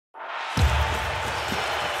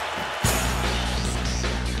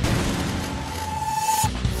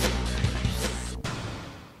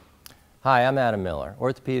Hi, I'm Adam Miller,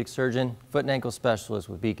 orthopedic surgeon, foot and ankle specialist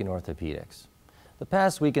with Beacon Orthopaedics. The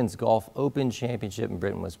past weekend's Golf Open Championship in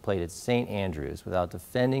Britain was played at St. Andrews without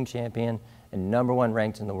defending champion and #1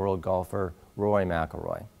 ranked in the world golfer Rory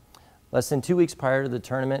McIlroy. Less than 2 weeks prior to the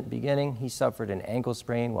tournament beginning, he suffered an ankle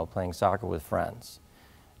sprain while playing soccer with friends.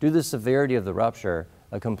 Due to the severity of the rupture,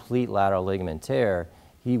 a complete lateral ligament tear,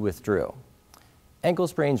 he withdrew. Ankle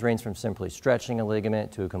sprains range from simply stretching a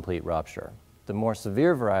ligament to a complete rupture. The more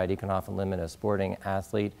severe variety can often limit a sporting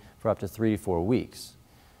athlete for up to 3 to 4 weeks.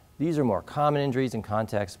 These are more common injuries in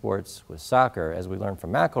contact sports, with soccer, as we learned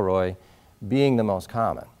from McIlroy, being the most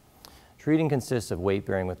common. Treating consists of weight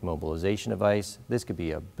bearing with mobilization device. This could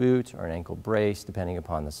be a boot or an ankle brace, depending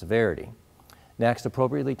upon the severity. Next,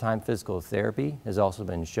 appropriately timed physical therapy has also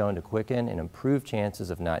been shown to quicken and improve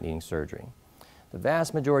chances of not needing surgery. The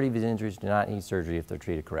vast majority of these injuries do not need surgery if they're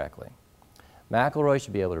treated correctly. McIlroy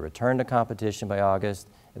should be able to return to competition by August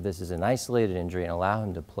if this is an isolated injury and allow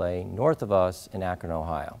him to play north of us in Akron,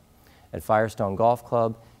 Ohio. At Firestone Golf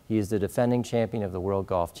Club, he is the defending champion of the World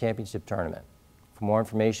Golf Championship Tournament. For more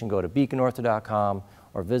information, go to beaconortho.com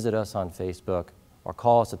or visit us on Facebook or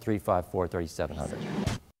call us at 354-3700.